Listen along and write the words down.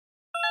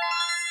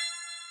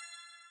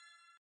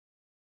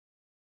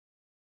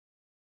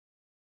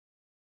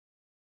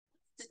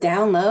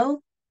Down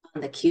low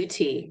on the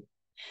QT.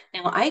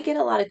 Now, I get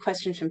a lot of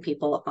questions from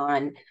people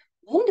on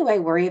when do I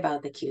worry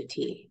about the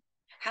QT?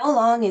 How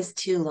long is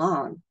too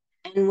long?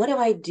 And what do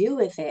I do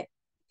with it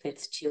if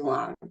it's too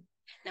long?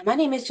 Now, my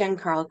name is Jen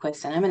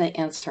Carlquist, and I'm going to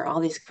answer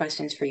all these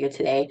questions for you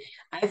today.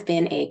 I've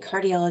been a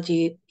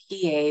cardiology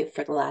PA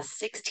for the last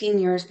 16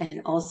 years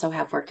and also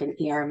have worked in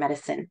ER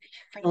medicine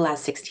for the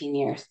last 16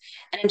 years.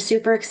 And I'm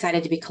super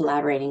excited to be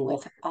collaborating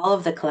with all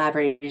of the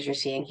collaborators you're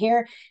seeing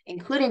here,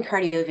 including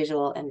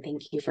Cardiovisual, and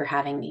thank you for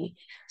having me.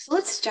 So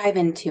let's dive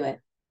into it.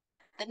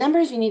 The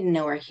numbers you need to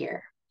know are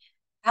here.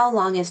 How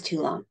long is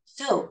too long?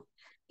 So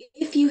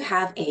if you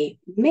have a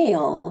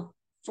male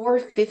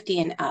 450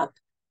 and up,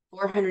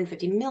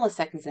 450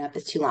 milliseconds and up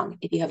is too long.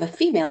 If you have a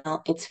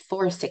female, it's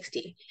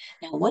 460.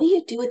 Now, what do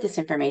you do with this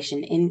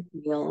information in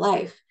real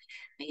life?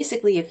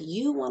 Basically, if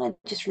you want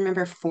to just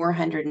remember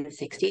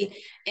 460,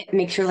 it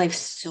makes your life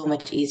so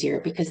much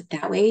easier because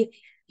that way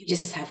you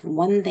just have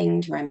one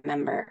thing to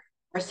remember,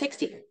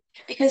 460.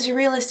 Because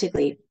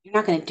realistically, you're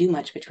not going to do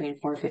much between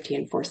 450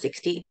 and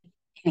 460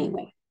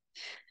 anyway.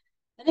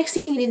 The next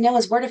thing you need to know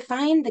is where to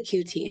find the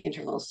QT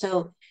intervals.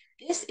 So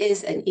this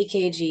is an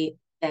EKG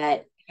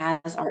that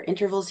has our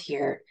intervals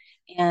here,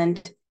 and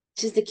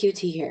this is the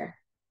QT here.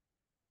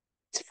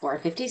 It's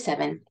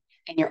 457,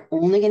 and you're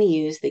only going to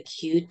use the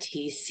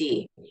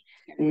QTC.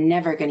 You're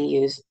never going to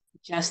use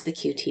just the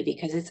QT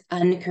because it's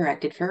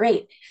uncorrected for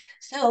rate.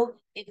 So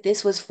if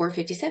this was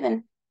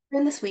 457, we're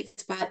in the sweet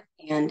spot,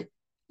 and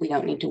we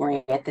don't need to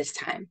worry at this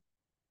time.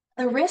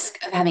 The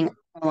risk of having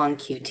prolonged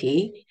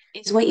QT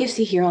is what you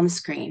see here on the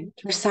screen,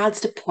 torsades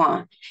de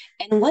pointes.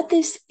 And what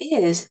this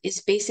is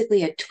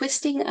basically a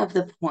twisting of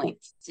the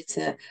points. It's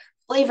a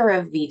flavor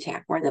of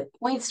VTAC where the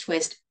points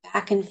twist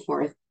back and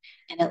forth,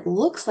 and it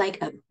looks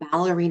like a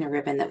ballerina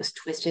ribbon that was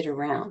twisted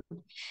around.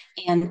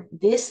 And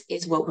this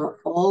is what we're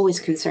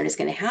always concerned is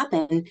going to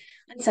happen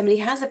when somebody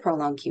has a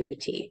prolonged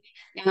QT.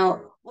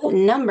 Now, what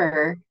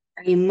number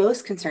are you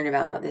most concerned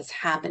about this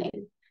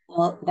happening?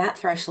 Well, that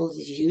threshold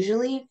is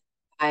usually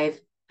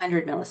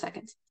 500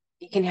 milliseconds.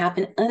 It can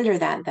happen under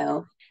that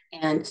though.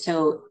 And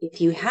so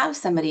if you have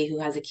somebody who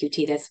has a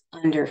QT that's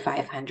under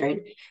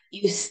 500,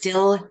 you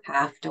still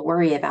have to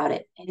worry about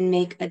it and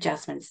make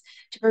adjustments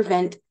to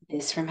prevent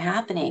this from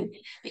happening.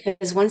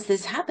 Because once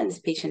this happens,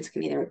 patients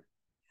can either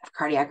have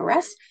cardiac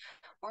arrest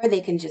or they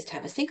can just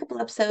have a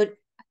syncopal episode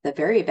at the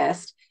very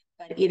best.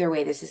 But either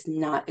way, this is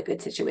not a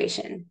good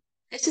situation.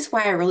 This is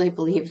why I really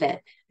believe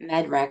that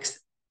med recs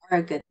are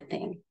a good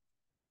thing.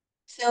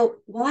 So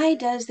why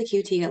does the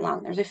QT get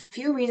long? There's a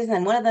few reasons,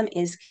 and one of them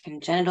is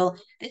congenital.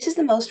 This is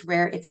the most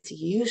rare. It's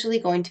usually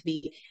going to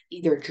be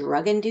either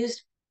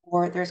drug-induced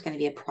or there's going to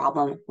be a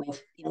problem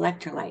with the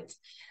electrolytes.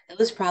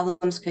 Those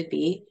problems could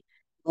be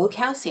low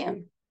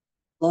calcium,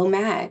 low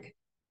mag,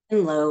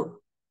 and low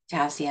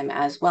potassium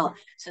as well.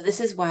 So this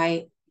is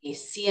why a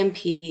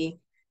CMP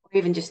or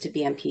even just a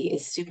BMP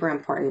is super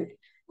important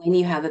when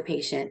you have a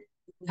patient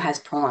who has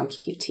prolonged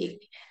QT.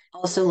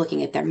 Also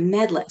looking at their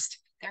med list.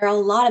 There are a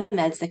lot of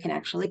meds that can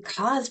actually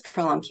cause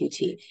prolonged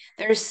QT.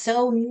 There's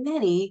so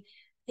many,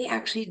 they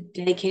actually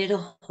dedicated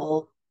a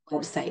whole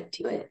website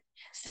to it.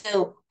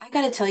 So I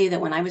got to tell you that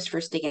when I was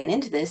first digging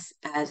into this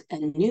as a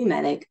new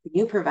medic,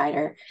 new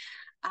provider,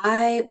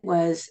 I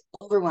was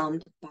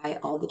overwhelmed by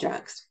all the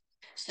drugs.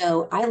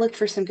 So I looked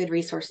for some good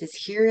resources.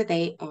 Here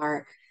they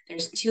are.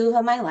 There's two of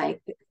them I like.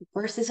 The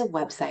first is a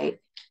website.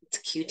 It's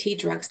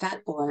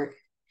qtdrugs.org.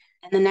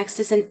 And the next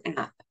is an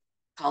app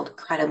called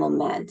Credible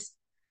Meds.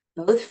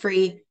 Both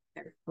free,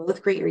 they're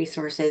both great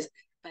resources.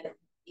 But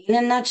in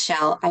a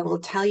nutshell, I will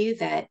tell you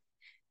that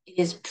it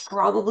is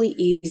probably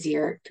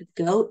easier to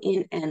go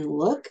in and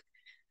look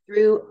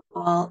through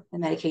all the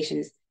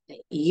medications that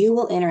you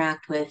will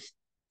interact with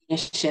in a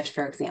shift,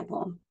 for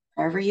example,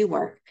 wherever you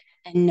work,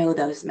 and know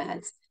those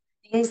meds.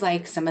 Things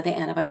like some of the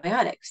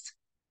antibiotics.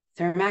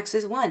 Thermax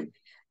is one.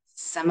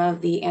 Some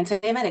of the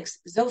antiemetics,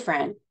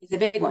 Zofran is a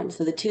big one,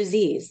 so the two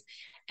Zs.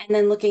 And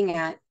then looking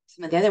at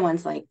some of the other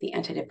ones like the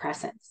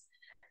antidepressants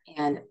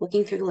and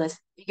looking through the list,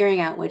 figuring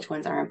out which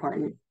ones are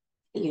important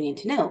that you need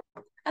to know.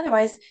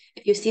 Otherwise,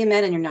 if you see a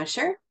med and you're not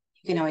sure,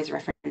 you can always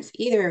reference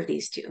either of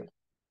these two.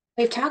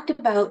 We've talked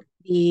about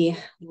the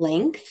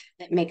length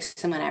that makes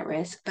someone at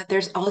risk, but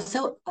there's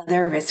also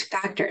other risk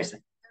factors.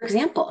 For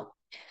example,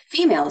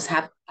 females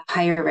have a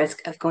higher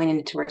risk of going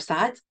into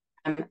torsades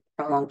from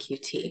prolonged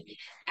QT.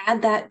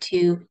 Add that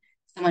to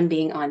someone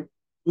being on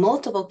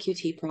multiple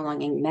QT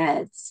prolonging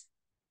meds.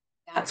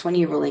 That's when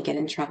you really get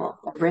in trouble.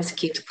 The risk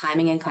keeps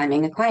climbing and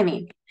climbing and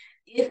climbing.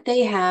 If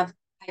they have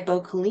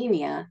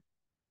hypokalemia,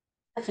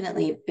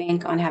 definitely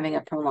bank on having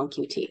a prolonged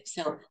QT.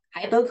 So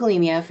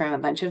hypokalemia from a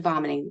bunch of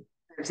vomiting,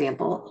 for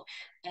example,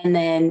 and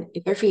then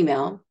if they're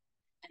female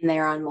and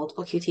they're on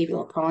multiple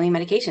QT prolonging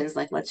medications,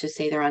 like let's just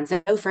say they're on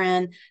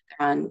Zofran,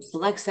 they're on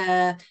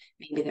Celexa,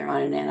 maybe they're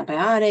on an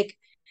antibiotic,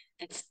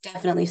 it's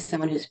definitely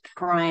someone who's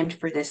primed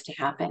for this to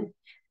happen.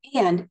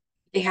 And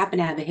they happen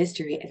to have a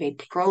history of a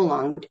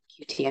prolonged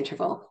QT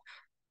interval,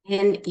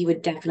 then you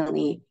would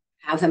definitely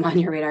have them on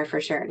your radar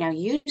for sure. Now,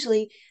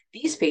 usually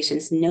these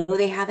patients know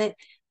they have it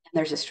and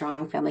there's a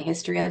strong family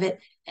history of it,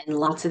 and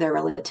lots of their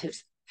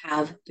relatives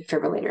have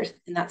defibrillators.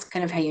 And that's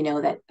kind of how you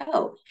know that,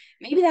 oh,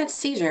 maybe that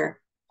seizure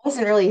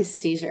wasn't really a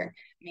seizure.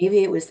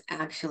 Maybe it was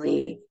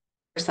actually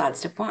Prasad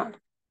Stefan.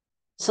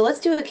 So let's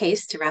do a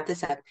case to wrap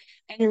this up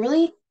and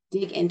really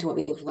dig into what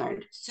we've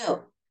learned.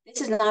 So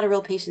this is not a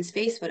real patient's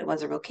face, but it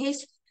was a real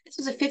case. This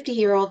was a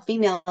 50-year-old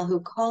female who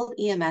called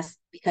EMS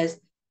because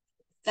it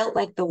felt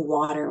like the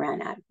water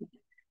ran out of me.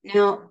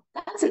 Now,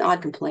 that's an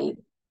odd complaint,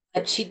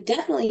 but she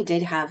definitely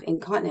did have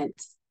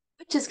incontinence,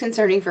 which is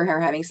concerning for her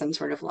having some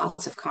sort of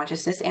loss of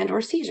consciousness and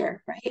or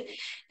seizure, right?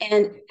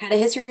 And had a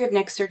history of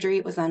neck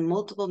surgery, was on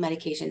multiple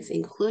medications,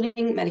 including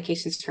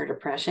medications for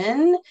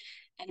depression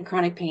and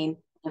chronic pain,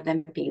 one of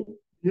them being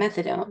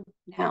methadone.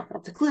 Now,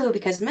 that's a clue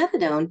because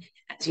methadone,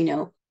 as you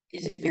know,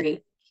 is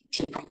very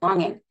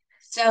prolonging.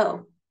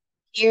 So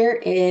here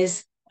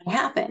is what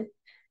happened.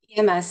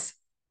 EMS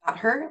got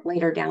her,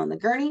 laid her down on the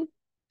gurney.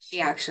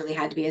 She actually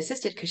had to be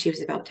assisted because she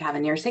was about to have a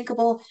near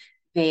syncopal.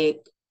 They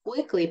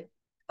quickly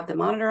got the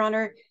monitor on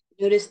her,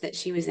 noticed that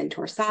she was in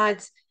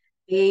torsades.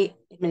 They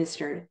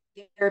administered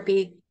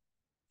therapy.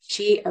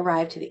 She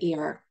arrived to the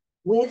ER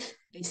with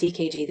this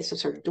EKG. This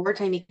was her door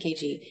time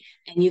EKG.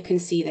 And you can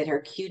see that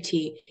her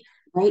QT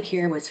right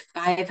here was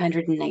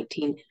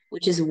 519,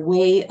 which is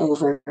way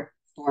over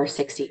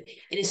 460.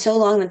 It is so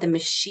long that the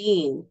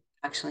machine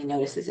actually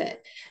notices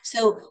it.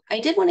 So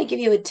I did want to give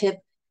you a tip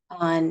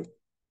on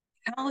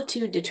how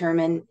to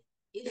determine,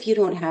 if you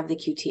don't have the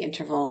QT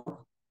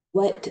interval,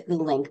 what the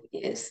length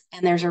is.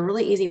 And there's a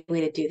really easy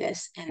way to do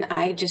this. And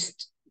I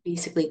just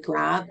basically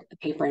grab a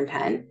paper and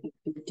pen.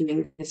 I've been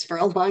doing this for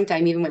a long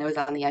time, even when I was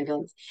on the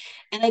ambulance.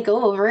 And I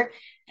go over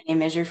and I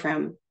measure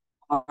from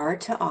R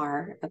to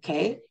R,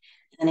 okay?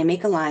 And I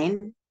make a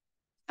line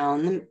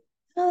down the,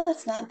 oh,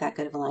 that's not that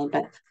good of a line,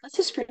 but let's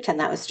just pretend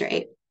that was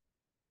straight,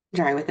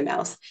 drawing with the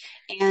mouse.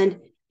 And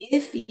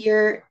if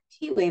your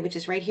T wave, which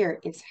is right here,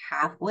 is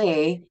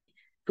halfway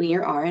between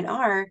your R and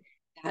R,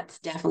 that's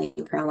definitely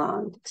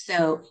prolonged.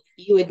 So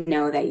you would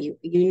know that you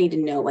need to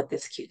know what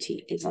this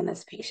QT is on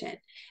this patient.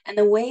 And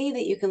the way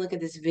that you can look at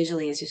this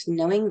visually is just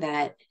knowing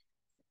that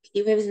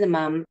T wave is the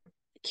mom,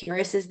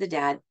 Curus is the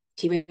dad,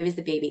 T wave is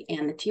the baby,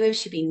 and the T wave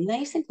should be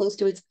nice and close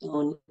to its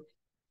own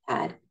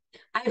dad.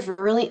 I've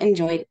really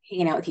enjoyed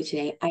hanging out with you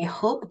today. I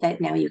hope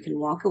that now you can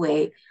walk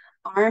away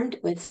armed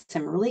with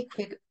some really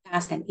quick,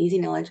 fast, and easy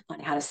knowledge on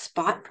how to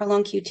spot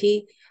prolonged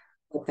QT,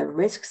 what the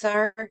risks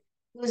are,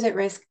 who's at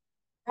risk,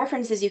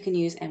 references you can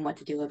use, and what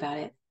to do about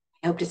it.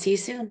 I hope to see you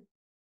soon.